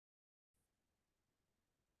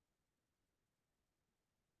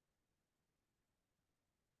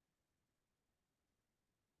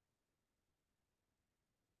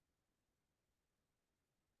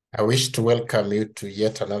I wish to welcome you to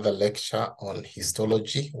yet another lecture on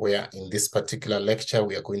histology, where in this particular lecture,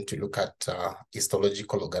 we are going to look at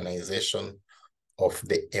histological organization of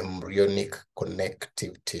the embryonic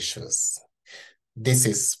connective tissues. This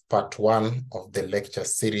is part one of the lecture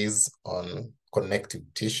series on connective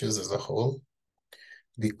tissues as a whole.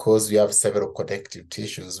 Because we have several connective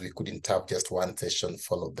tissues, we couldn't have just one session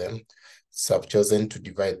follow them. So I've chosen to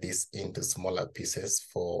divide this into smaller pieces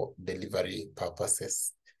for delivery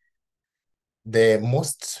purposes. The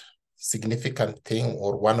most significant thing,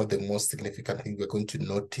 or one of the most significant things we're going to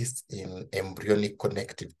notice in embryonic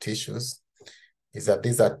connective tissues is that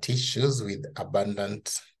these are tissues with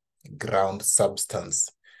abundant ground substance.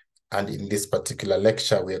 And in this particular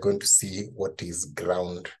lecture, we are going to see what is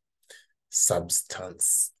ground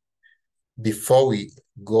substance. Before we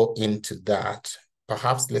go into that,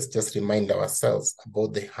 perhaps let's just remind ourselves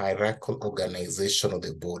about the hierarchical organization of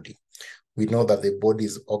the body. We know that the body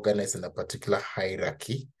is organized in a particular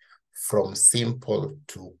hierarchy from simple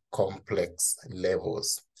to complex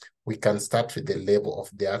levels. We can start with the level of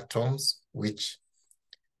the atoms, which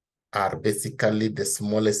are basically the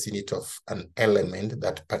smallest unit of an element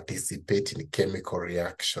that participate in chemical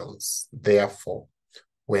reactions. Therefore,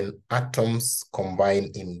 when atoms combine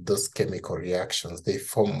in those chemical reactions, they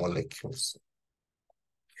form molecules.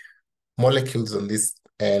 Molecules on this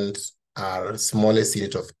end are smallest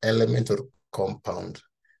unit of element or compound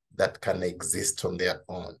that can exist on their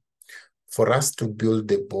own. For us to build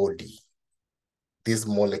the body, these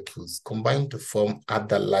molecules combine to form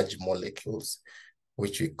other large molecules,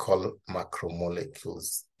 which we call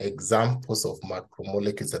macromolecules. Examples of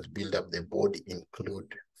macromolecules that build up the body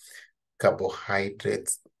include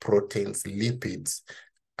carbohydrates, proteins, lipids,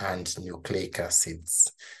 and nucleic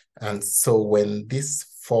acids. And so when these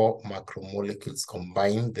four macromolecules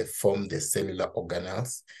combine, they form the cellular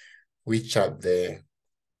organelles, which are the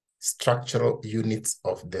structural units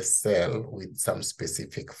of the cell with some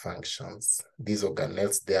specific functions. These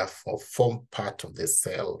organelles therefore form part of the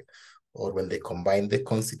cell, or when they combine, they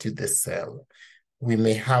constitute the cell. We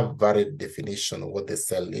may have varied definition of what the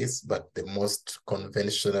cell is, but the most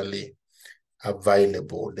conventionally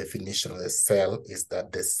available definition of the cell is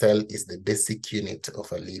that the cell is the basic unit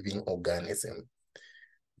of a living organism.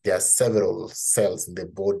 There are several cells in the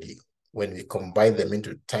body. When we combine them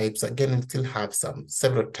into types, again, we still have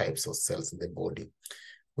several types of cells in the body.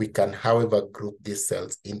 We can, however, group these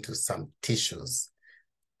cells into some tissues.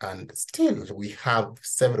 And still, we have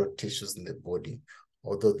several tissues in the body,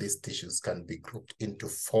 although these tissues can be grouped into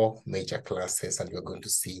four major classes, and we're going to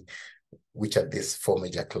see which are these four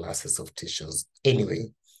major classes of tissues.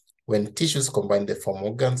 Anyway, when tissues combine, they form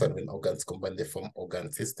organs, and when organs combine, they form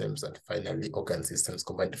organ systems, and finally, organ systems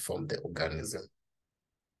combine to form the organism.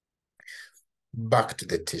 Back to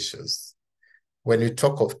the tissues. When we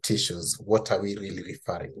talk of tissues, what are we really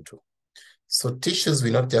referring to? So tissues,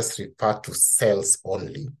 we not just refer to cells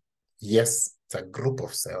only. Yes, it's a group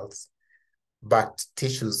of cells, but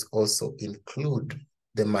tissues also include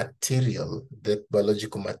the material, the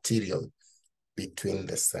biological material between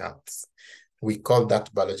the cells. We call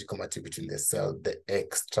that biological material between the cell the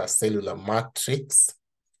extracellular matrix.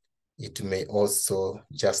 It may also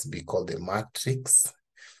just be called the matrix,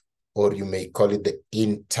 or you may call it the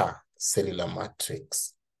intercellular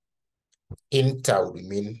matrix. Inter would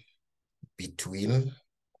mean between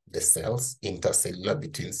the cells, intercellular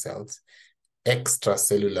between cells.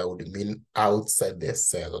 Extracellular would mean outside the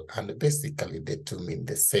cell, and basically the two mean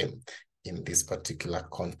the same in this particular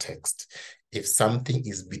context. If something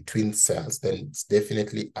is between cells, then it's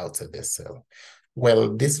definitely outside the cell.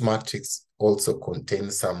 Well, this matrix also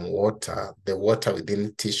contains some water. The water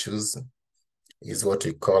within tissues is what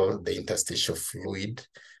we call the interstitial fluid,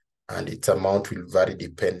 and its amount will vary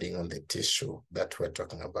depending on the tissue that we're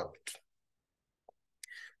talking about.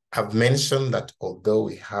 I've mentioned that although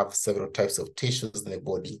we have several types of tissues in the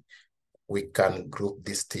body, we can group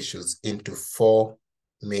these tissues into four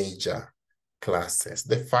major classes.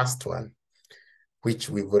 The first one, which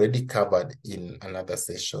we've already covered in another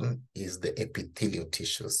session, is the epithelial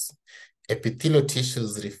tissues. Epithelial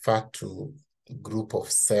tissues refer to a group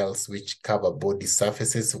of cells which cover body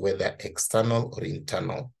surfaces, whether external or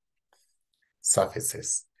internal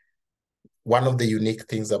surfaces. One of the unique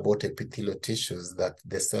things about epithelial tissues is that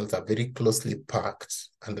the cells are very closely packed,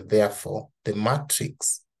 and therefore the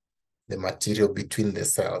matrix, the material between the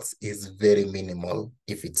cells, is very minimal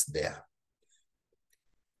if it's there.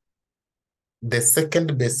 The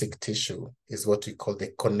second basic tissue is what we call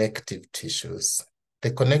the connective tissues.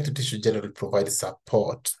 The connective tissue generally provides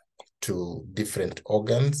support to different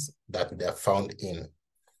organs that they are found in.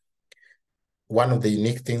 one of the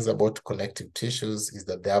unique things about connective tissues is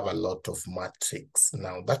that they have a lot of matrix.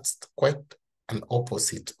 Now, that's quite an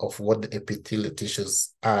opposite of what the epithelial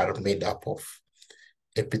tissues are made up of.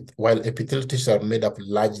 While epithelial tissues are made up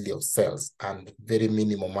largely of cells and very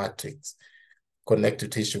minimal matrix,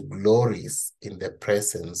 connective tissue glories in the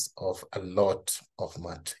presence of a lot of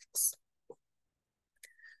matrix.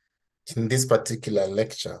 In this particular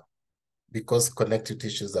lecture, because connective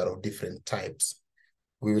tissues are of different types,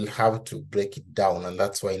 we will have to break it down. And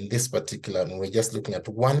that's why in this particular one, we're just looking at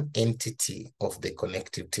one entity of the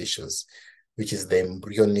connective tissues, which is the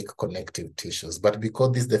embryonic connective tissues. But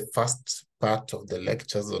because this is the first part of the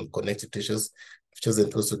lectures on connective tissues, I've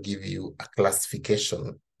chosen to also give you a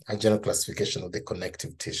classification, a general classification of the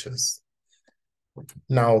connective tissues.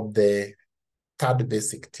 Now, the third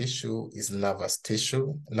basic tissue is nervous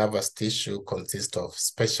tissue. Nervous tissue consists of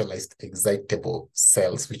specialized excitable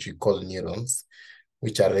cells, which we call neurons,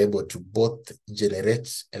 which are able to both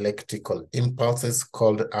generate electrical impulses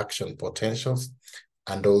called action potentials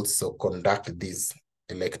and also conduct these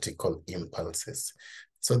electrical impulses.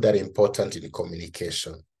 So they're important in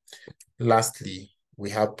communication. Lastly, we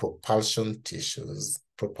have propulsion tissues.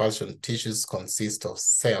 Propulsion tissues consist of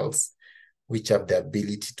cells which have the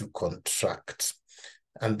ability to contract.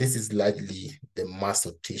 And this is largely the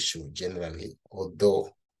muscle tissue generally, although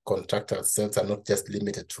contractile cells are not just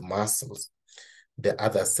limited to muscles. There are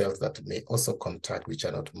other cells that may also contract, which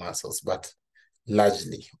are not muscles, but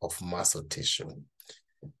largely of muscle tissue.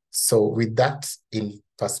 So with that in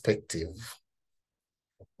perspective,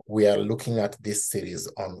 we are looking at this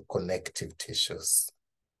series on connective tissues.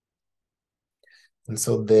 And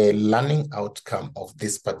so the learning outcome of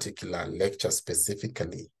this particular lecture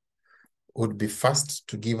specifically would be first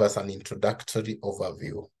to give us an introductory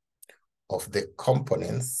overview of the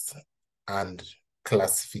components and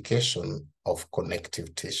classification of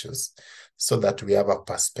connective tissues so that we have a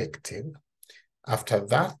perspective. After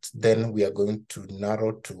that, then we are going to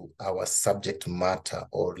narrow to our subject matter,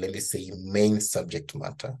 or let me say main subject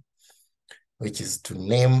matter, which is to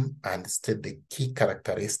name and state the key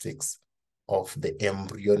characteristics of the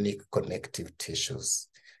embryonic connective tissues.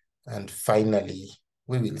 And finally,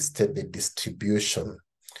 we will state the distribution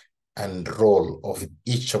and role of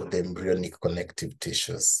each of the embryonic connective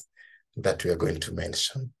tissues that we are going to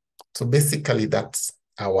mention. So basically, that's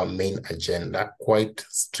our main agenda, quite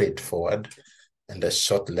straightforward and a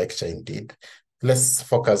short lecture indeed. Let's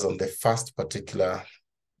focus on the first particular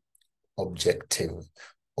objective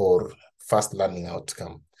or first learning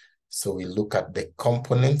outcome. So we look at the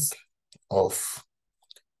components of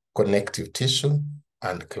connective tissue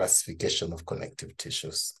and classification of connective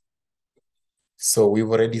tissues. So we've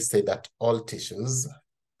already said that all tissues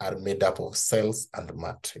are made up of cells and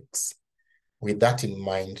matrix. With that in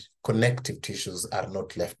mind, connective tissues are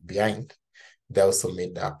not left behind. They're also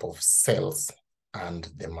made up of cells and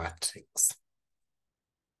the matrix.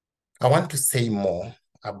 I want to say more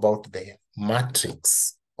about the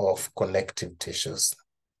matrix of connective tissues.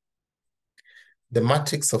 The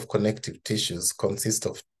matrix of connective tissues consists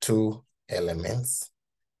of two elements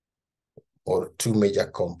or two major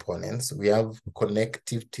components. We have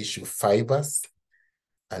connective tissue fibers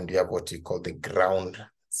and we have what you call the ground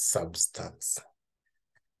substance.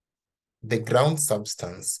 The ground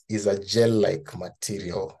substance is a gel-like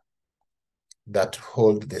material that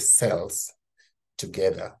holds the cells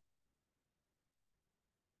together.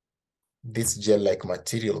 This gel-like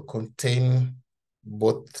material contains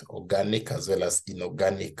both organic as well as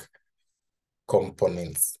inorganic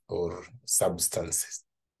components or substances.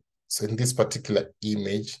 So in this particular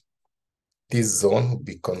image, this zone would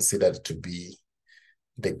be considered to be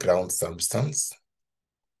the ground substance.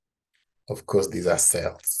 Of course, these are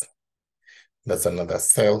cells. That's another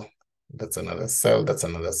cell, that's another cell, that's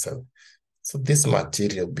another cell. So this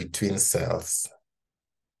material between cells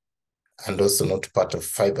and also not part of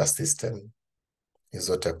fiber system is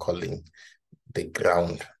what we're calling the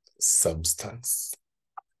ground substance.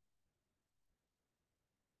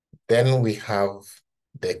 Then we have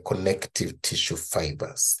the connective tissue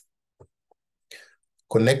fibers.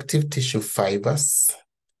 Connective tissue fibers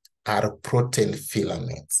are protein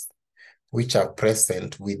filaments which are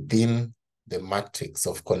present within the matrix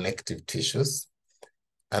of connective tissues.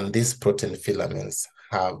 And these protein filaments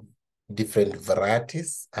have different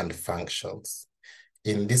varieties and functions.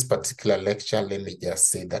 In this particular lecture, let me just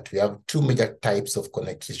say that we have two major types of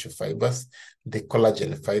connective tissue fibers: the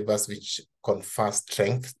collagen fibers, which confer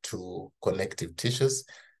strength to connective tissues,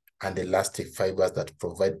 and elastic fibers that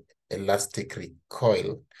provide elastic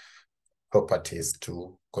recoil properties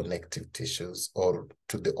to connective tissues or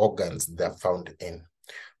to the organs they're found in.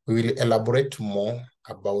 We will elaborate more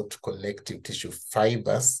about connective tissue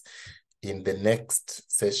fibers in the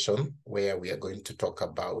next session, where we are going to talk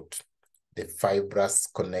about the fibrous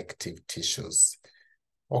connective tissues.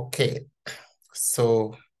 Okay,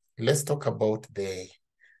 so let's talk about the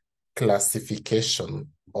classification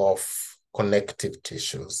of connective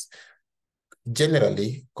tissues.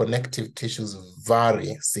 Generally, connective tissues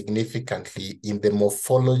vary significantly in the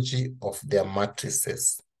morphology of their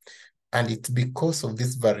matrices. And it's because of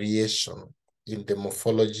this variation in the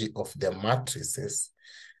morphology of their matrices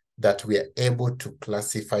that we are able to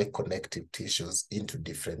classify connective tissues into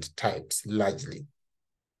different types, largely.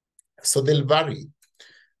 So they'll vary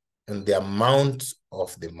in the amount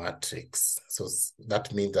of the matrix. So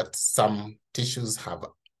that means that some tissues have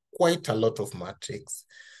quite a lot of matrix.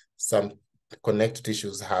 Some connective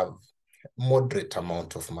tissues have moderate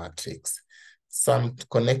amount of matrix. Some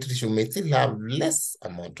connective tissue may still have less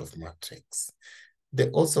amount of matrix. They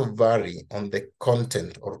also vary on the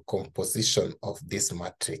content or composition of this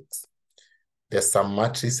matrix. There's some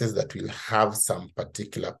matrices that will have some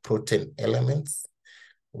particular protein elements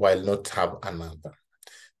while not have another.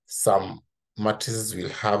 Some matrices will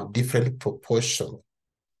have different proportion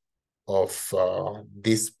of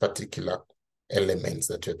these particular elements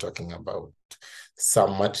that we're talking about.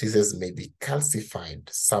 Some matrices may be calcified,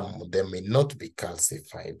 some of them may not be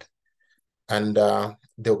calcified. And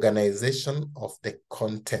the organization of the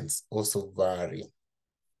contents also vary.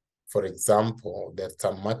 For example, there are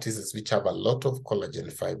some matrices which have a lot of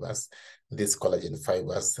collagen fibers. These collagen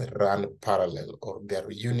fibers run parallel or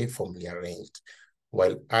they're uniformly arranged,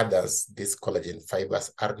 while others, these collagen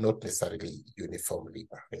fibers are not necessarily uniformly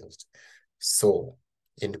arranged. So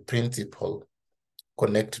in principle,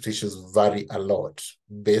 connective tissues vary a lot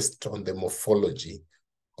based on the morphology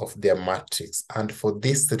of their matrix. And for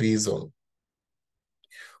this reason,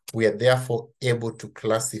 we are therefore able to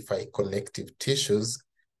classify connective tissues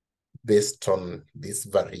based on this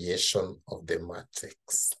variation of the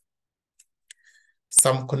matrix.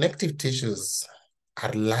 Some connective tissues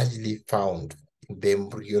are largely found in the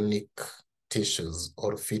embryonic tissues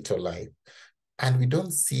or fetal life, and we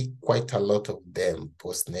don't see quite a lot of them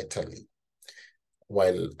postnatally,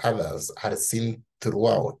 while others are seen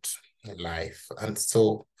throughout life. And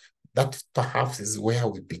so that perhaps is where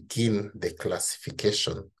we begin the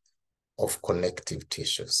classification of connective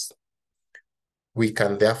tissues. We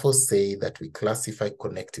can therefore say that we classify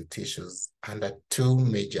connective tissues under two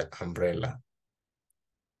major umbrellas.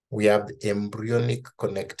 We have the embryonic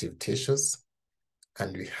connective tissues,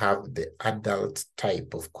 and we have the adult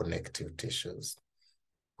type of connective tissues.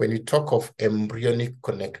 When we talk of embryonic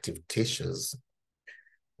connective tissues,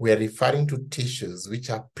 we are referring to tissues which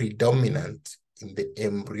are predominant in the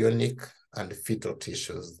embryonic and fetal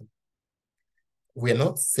tissues. We are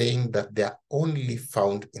not saying that they are only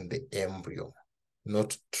found in the embryo.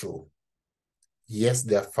 Not true. Yes,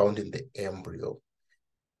 they are found in the embryo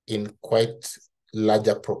in quite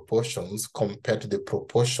larger proportions compared to the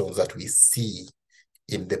proportions that we see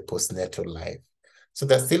in the postnatal life. So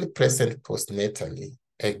they're still present postnatally,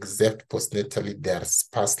 except postnatally they are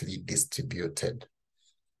sparsely distributed.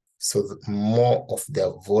 So more of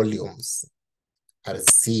their volumes are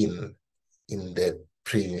seen in the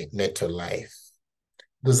prenatal life.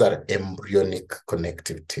 Those are embryonic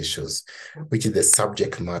connective tissues, which is the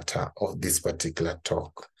subject matter of this particular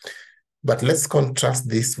talk. But let's contrast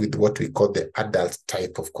this with what we call the adult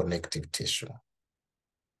type of connective tissue.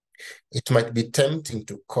 It might be tempting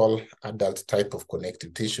to call adult type of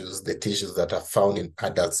connective tissues the tissues that are found in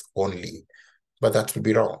adults only, but that would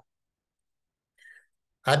be wrong.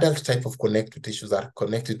 Adult type of connective tissues are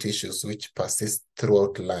connective tissues which persist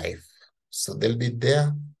throughout life. So they'll be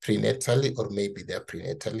there prenatally, or maybe they're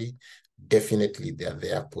prenatally. Definitely they're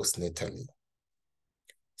there postnatally.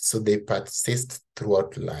 So they persist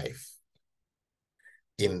throughout life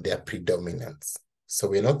in their predominance. So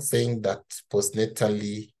we're not saying that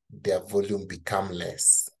postnatally their volume become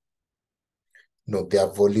less. No, their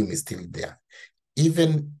volume is still there.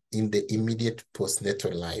 Even in the immediate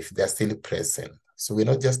postnatal life, they're still present. So we're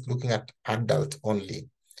not just looking at adult only.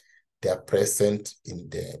 They are present in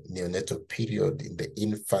the neonatal period, in the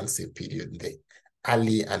infancy period, in the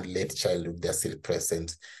early and late childhood, they're still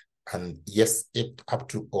present. And yes, up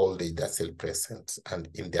to old age, they're still present and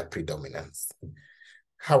in their predominance.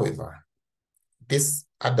 However, this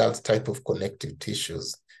adult type of connective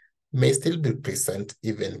tissues may still be present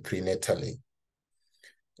even prenatally,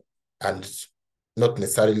 and not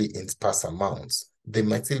necessarily in sparse amounts. They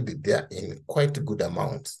might still be there in quite good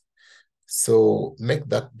amounts. So make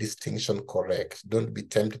that distinction correct. Don't be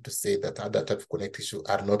tempted to say that other type of connective tissues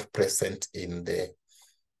are not present in the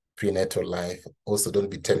prenatal life. Also,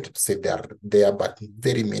 don't be tempted to say they are there, but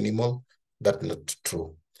very minimal. That's not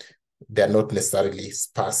true. They are not necessarily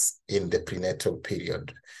sparse in the prenatal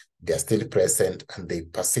period. They are still present and they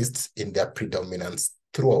persist in their predominance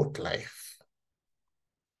throughout life.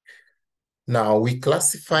 Now, we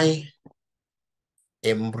classify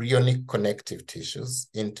embryonic connective tissues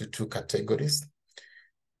into two categories: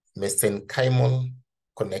 mesenchymal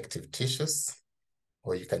connective tissues,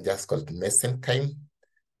 or you can just call it mesenchyme,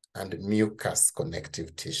 and mucous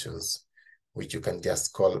connective tissues, which you can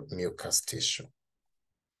just call mucous tissue.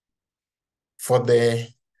 For the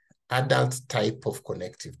adult type of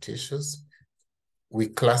connective tissues, we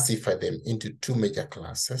classify them into two major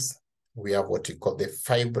classes. We have what we call the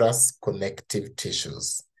fibrous connective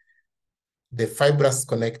tissues. The fibrous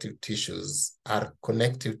connective tissues are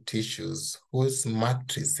connective tissues whose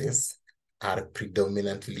matrices are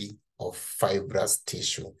predominantly of fibrous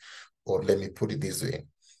tissue. Or let me put it this way.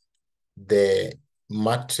 The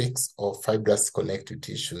matrix of fibrous connective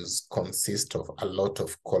tissues consists of a lot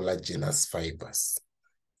of collagenous fibers.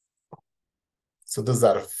 So those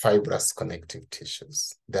are fibrous connective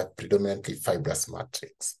tissues. They're predominantly fibrous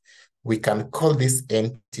matrix. We can call this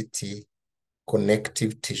entity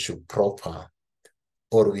connective tissue proper,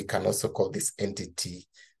 or we can also call this entity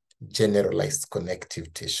generalized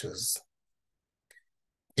connective tissues.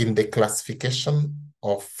 In the classification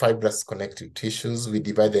of fibrous connective tissues, we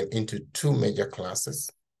divide them into two major classes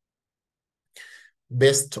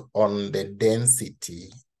based on the density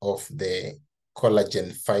of the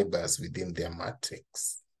collagen fibers within their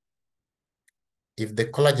matrix. If the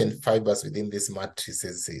collagen fibers within these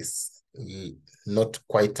matrices is not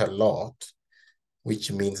quite a lot,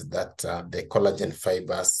 which means that the collagen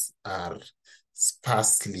fibers are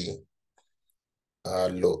sparsely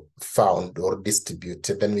found or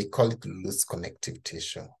distributed, then we call it loose connective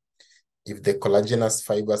tissue. If the collagenous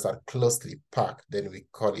fibers are closely packed, then we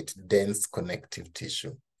call it dense connective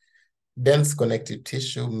tissue. Dense connective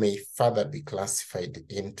tissue may further be classified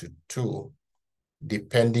into two,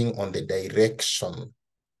 depending on the direction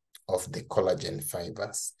of the collagen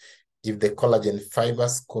fibers. If the collagen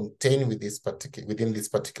fibers contained within this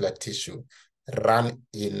particular tissue run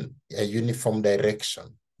in a uniform direction,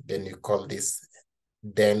 then you call this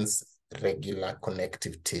dense regular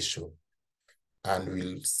connective tissue. And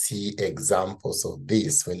we'll see examples of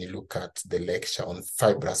this when you look at the lecture on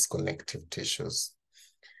fibrous connective tissues.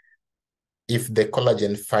 If the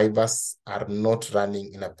collagen fibers are not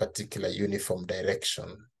running in a particular uniform direction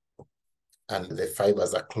and the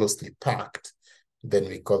fibers are closely packed, then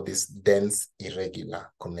we call this dense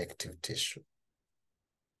irregular connective tissue.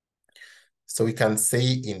 So we can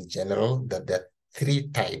say in general that there are three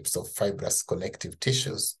types of fibrous connective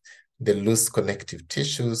tissues: the loose connective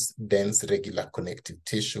tissues, dense regular connective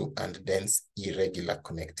tissue, and dense irregular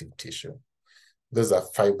connective tissue. Those are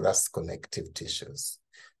fibrous connective tissues.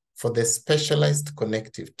 For the specialized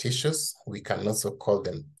connective tissues, we can also call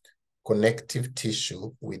them connective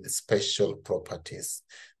tissue with special properties.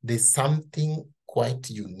 There's something quite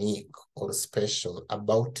unique or special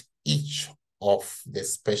about each of the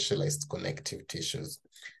specialized connective tissues.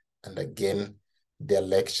 And again, their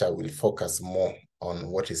lecture will focus more on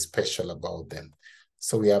what is special about them.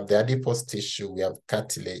 So we have the adipose tissue, we have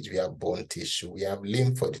cartilage, we have bone tissue, we have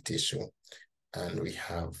lymphoid tissue, and we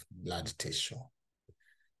have blood tissue.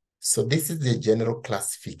 So this is the general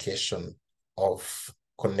classification of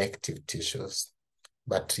connective tissues.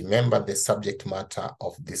 But remember, the subject matter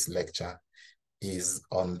of this lecture is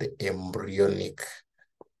on the embryonic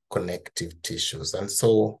connective tissues. And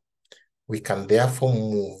so we can therefore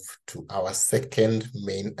move to our second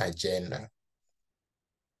main agenda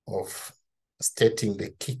of stating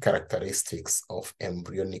the key characteristics of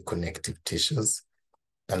embryonic connective tissues,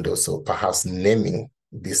 and also perhaps naming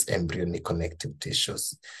these embryonic connective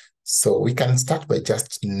tissues. So we can start by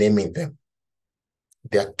just naming them.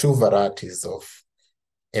 There are two varieties of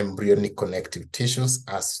embryonic connective tissues,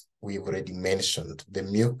 as we've already mentioned: the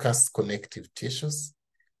mucous connective tissues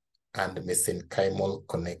and mesenchymal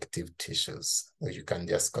connective tissues, or you can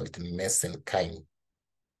just call it mesenchyme.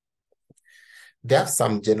 There are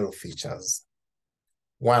some general features.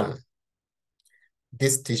 One,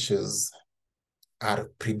 these tissues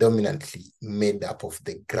are predominantly made up of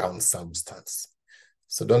the ground substance.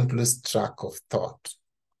 So don't lose track of thought.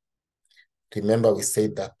 Remember, we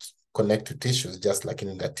said that connective tissues, just like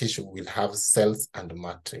in the tissue, will have cells and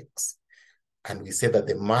matrix. And we say that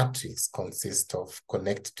the matrix consists of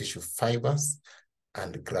connective tissue fibers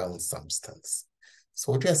and ground substance.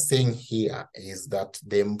 So what we are saying here is that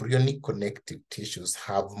the embryonic connective tissues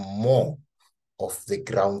have more of the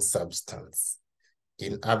ground substance.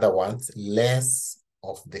 In other words, less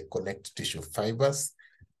of the connective tissue fibers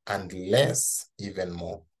and less, even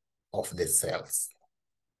more, of the cells.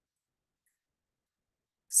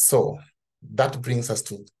 So that brings us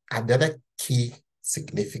to another key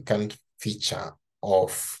significant feature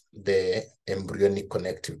of the embryonic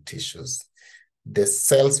connective tissues. The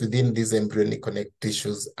cells within these embryonic connective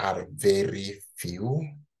tissues are very few,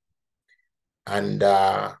 and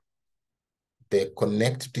the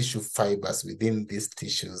connective tissue fibers within these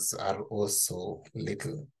tissues are also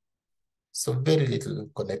little. So very little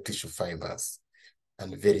connective tissue fibers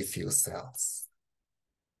and very few cells.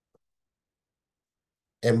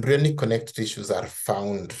 Embryonic connective tissues are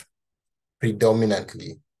found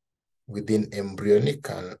predominantly within embryonic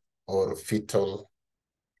or fetal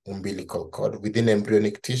umbilical cord, within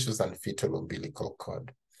embryonic tissues and fetal umbilical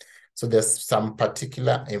cord. So there's some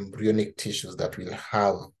particular embryonic tissues that will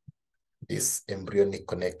have these embryonic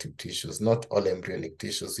connective tissues. Not all embryonic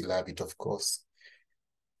tissues will have it, of course.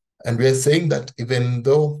 And we're saying that even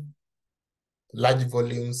though large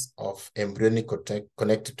volumes of embryonic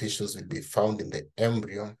connective tissues will be found in the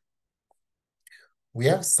embryo, we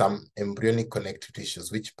have some embryonic connective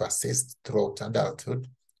tissues which persist throughout adulthood,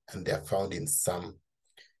 and they are found in some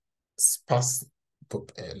sparse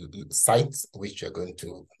sites, which we're going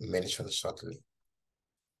to mention shortly.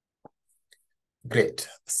 Great.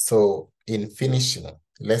 So in finishing,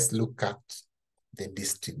 let's look at the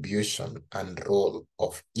distribution and role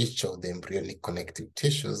of each of the embryonic connective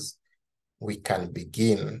tissues. We can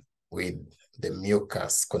begin with the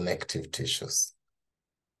mucous connective tissues.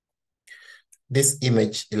 This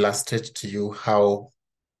image illustrates to you how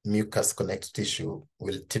mucous connective tissue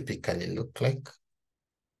will typically look like.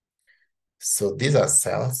 So these are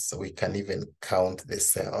cells. So we can even count the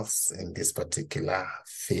cells in this particular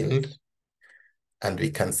field. And we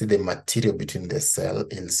can see the material between the cell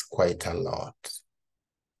is quite a lot.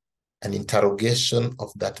 An interrogation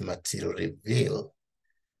of that material reveals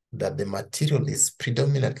that the material is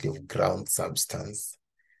predominantly of ground substance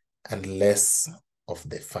and less of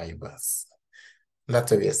the fibers.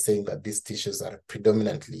 That's why we are saying that these tissues are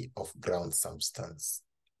predominantly of ground substance.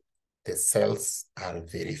 The cells are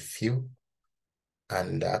very few,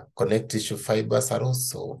 and connective tissue fibers are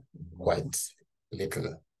also quite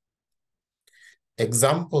little.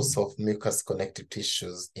 Examples of mucous connective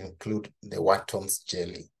tissues include the Wharton's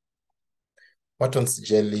jelly. Wharton's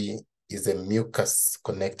jelly is a mucous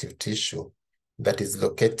connective tissue that is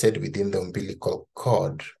located within the umbilical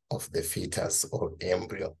cord of the fetus or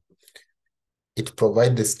embryo. It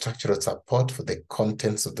provides the structural support for the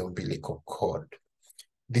contents of the umbilical cord.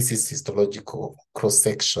 This is histological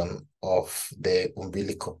cross-section of the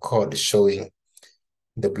umbilical cord showing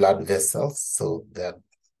the blood vessels, so that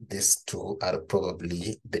these two are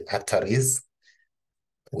probably the arteries.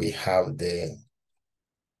 We have the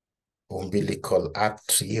umbilical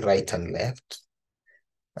artery, right and left.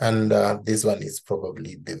 And this one is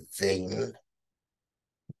probably the vein.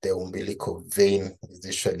 The umbilical vein is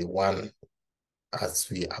usually one as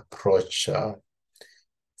we approach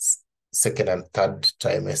second and third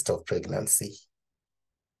trimester of pregnancy.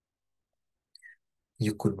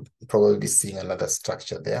 You could probably be seeing another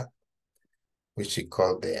structure there, which we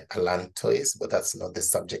call the allantois, but that's not the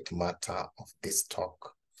subject matter of this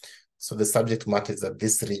talk. So the subject matter is that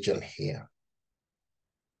this region here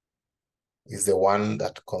is the one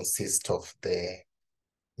that consists of the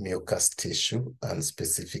mucous tissue and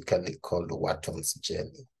specifically called Wharton's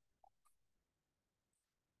jelly.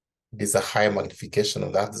 There's a high magnification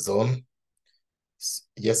of that zone.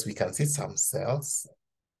 Yes, we can see some cells,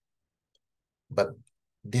 but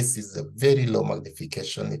this is a very low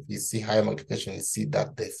magnification. If you see high magnification, you see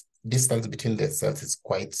that the distance between the cells is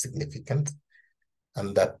quite significant,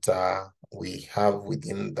 and that we have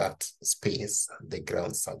within that space the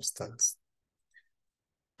ground substance.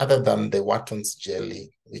 Other than the Wharton's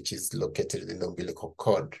jelly, which is located in the umbilical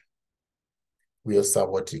cord, we also have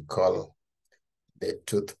what we call the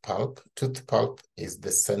tooth pulp. Tooth pulp is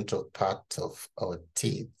the central part of our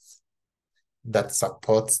teeth that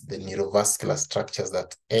supports the neurovascular structures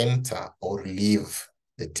that enter or leave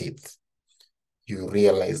the teeth. You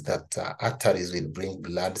realize that arteries will bring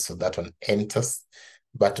blood, so that one enters,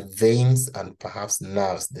 but veins and perhaps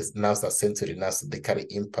nerves, the nerves are sensory nerves, they carry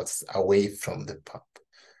impulses away from the pulp.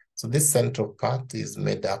 So this central part is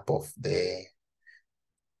made up of the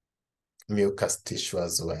mucous tissue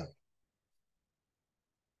as well.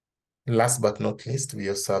 Last but not least, we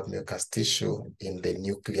also have mucous tissue in the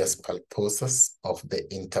nucleus pulposus of the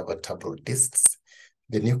intervertebral discs.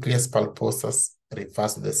 The nucleus pulposus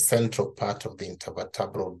refers to the central part of the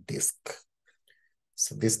intervertebral disc.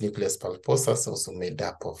 So this nucleus pulposus is also made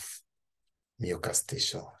up of mucous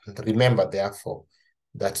tissue. And remember, therefore,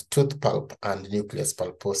 that tooth pulp and nucleus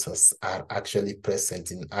pulposus are actually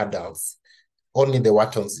present in adults. Only the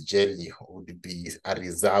Wharton's jelly would be a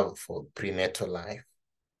reserve for prenatal life.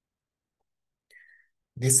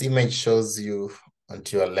 This image shows you on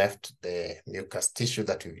to your left the mucous tissue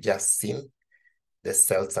that we've just seen. The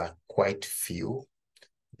cells are quite few.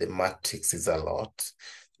 The matrix is a lot.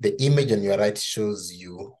 The image on your right shows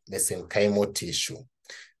you mesenchymal tissue.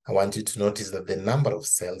 I want you to notice that the number of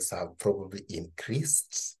cells have probably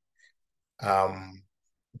increased.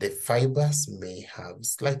 The fibers may have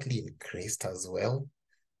slightly increased as well.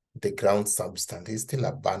 The ground substance is still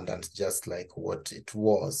abundant, just like what it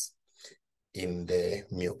was in the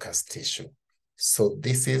mucous tissue. So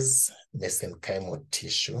this is mesenchymal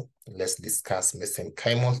tissue. Let's discuss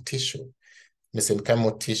mesenchymal tissue.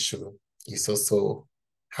 Mesenchymal tissue is also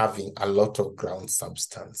having a lot of ground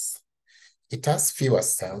substance. It has fewer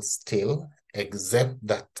cells still, except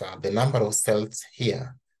that the number of cells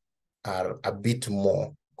here are a bit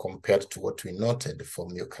more compared to what we noted for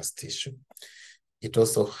mucous tissue. It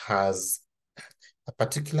also has a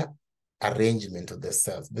particular arrangement of the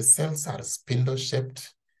cells. The cells are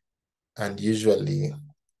spindle-shaped and usually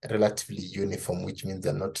relatively uniform, which means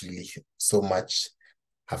they're not really so much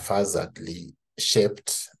haphazardly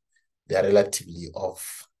shaped. They're relatively of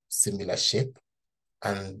similar shape,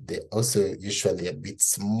 and they're also usually a bit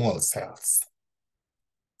small cells.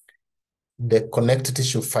 The connective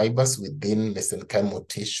tissue fibers within mesenchymal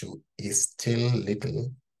tissue is still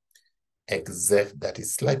little, except that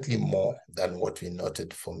it's slightly more than what we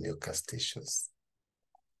noted for mucous tissues.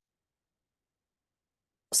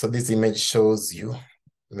 So this image shows you,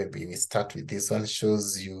 maybe we start with this one,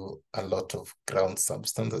 shows you a lot of ground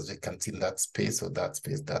substance, as we can see in that space or that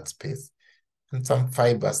space, that space. And some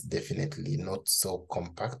fibers definitely not so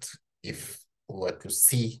compact. If we were to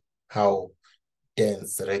see how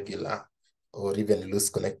dense, regular, or even loose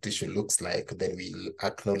connective tissue looks like, then we'll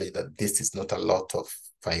acknowledge that this is not a lot of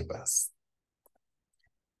fibers.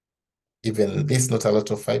 Even this, not a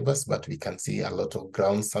lot of fibers, but we can see a lot of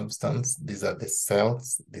ground substance. These are the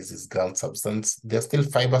cells. This is ground substance. They're still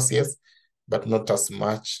fibers, yes, but not as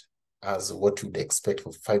much as what you'd expect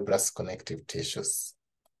for fibrous connective tissues.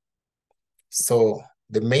 So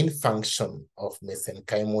the main function of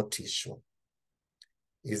mesenchymal tissue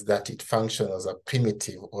is that it functions as a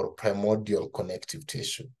primitive or primordial connective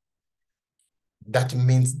tissue. That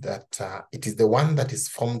means that it is the one that is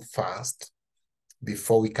formed first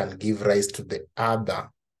before we can give rise to the other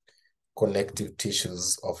connective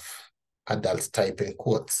tissues of adult type in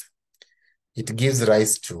quotes. It gives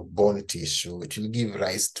rise to bone tissue. It will give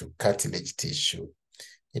rise to cartilage tissue.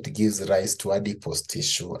 It gives rise to adipose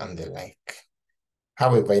tissue and the like.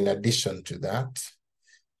 However, in addition to that,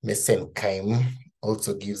 mesenchyme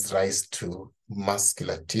also gives rise to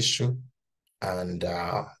muscular tissue and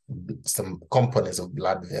some components of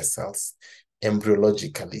blood vessels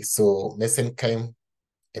embryologically. So mesenchyme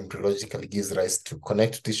embryologically gives rise to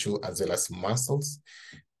connective tissue as well as muscles.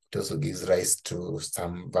 It also gives rise to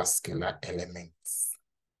some vascular elements.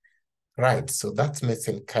 Right, so that's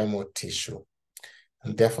mesenchymal tissue.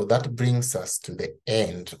 And therefore, that brings us to the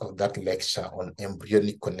end of that lecture on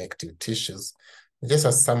embryonic connective tissues. Just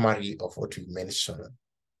a summary of what we mentioned.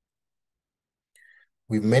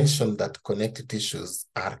 We mentioned that connective tissues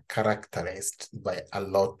are characterized by a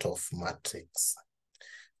lot of matrix.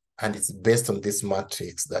 And it's based on this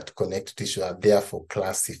matrix that connective tissue are therefore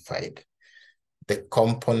classified. The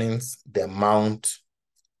components, the amount,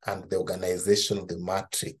 and the organization of the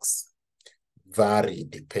matrix vary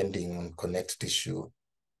depending on connective tissue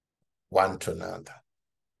one to another.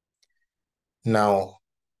 Now,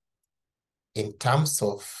 in terms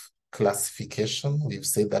of classification, we've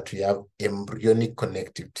said that we have embryonic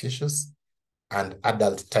connective tissues and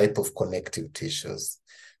adult type of connective tissues.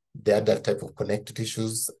 The adult type of connective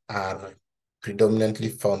tissues are predominantly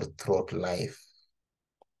found throughout life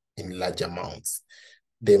in large amounts.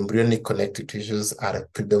 The embryonic connective tissues are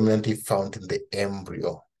predominantly found in the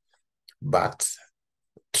embryo, but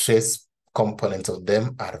trace components of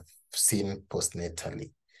them are seen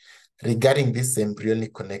postnatally. Regarding these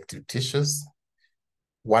embryonic connective tissues,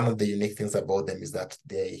 one of the unique things about them is that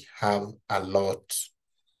they have a lot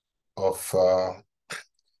of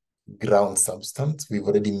ground substance. We've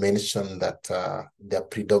already mentioned that they're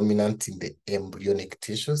predominant in the embryonic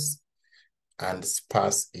tissues and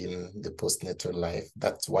sparse in the postnatal life.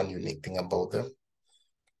 That's one unique thing about them.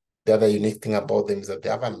 The other unique thing about them is that they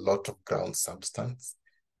have a lot of ground substance.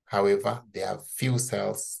 However, they have few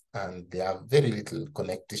cells and they have very little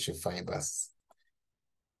connective tissue fibers.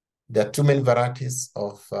 There are two main varieties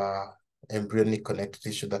of embryonic connective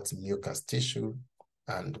tissue, that's mucous tissue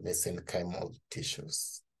and mesenchymal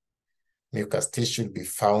tissues. Mucus tissue will be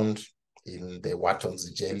found in the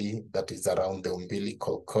Wharton's jelly that is around the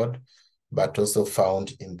umbilical cord, but also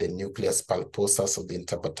found in the nucleus pulposus of the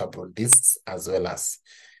intervertebral discs, as well as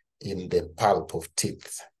in the pulp of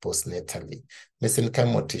teeth postnatally.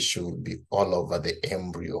 Mesenchymal tissue will be all over the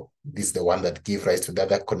embryo. This is the one that gives rise to the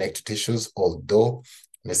other connective tissues, although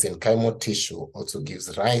mesenchymal tissue also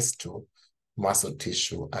gives rise to muscle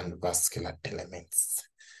tissue and vascular elements.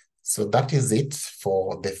 So that is it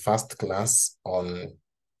for the first class on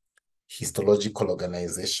histological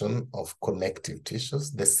organization of connective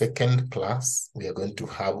tissues. The second class we are going to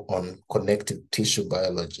have on connective tissue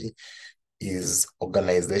biology is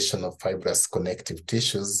organization of fibrous connective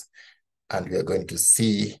tissues. And we are going to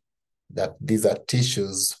see that these are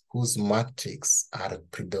tissues whose matrix are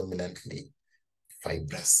predominantly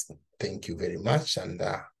fibrous. Thank you very much, and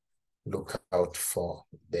look out for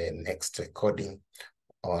the next recording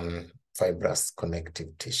on fibrous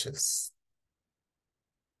connective tissues.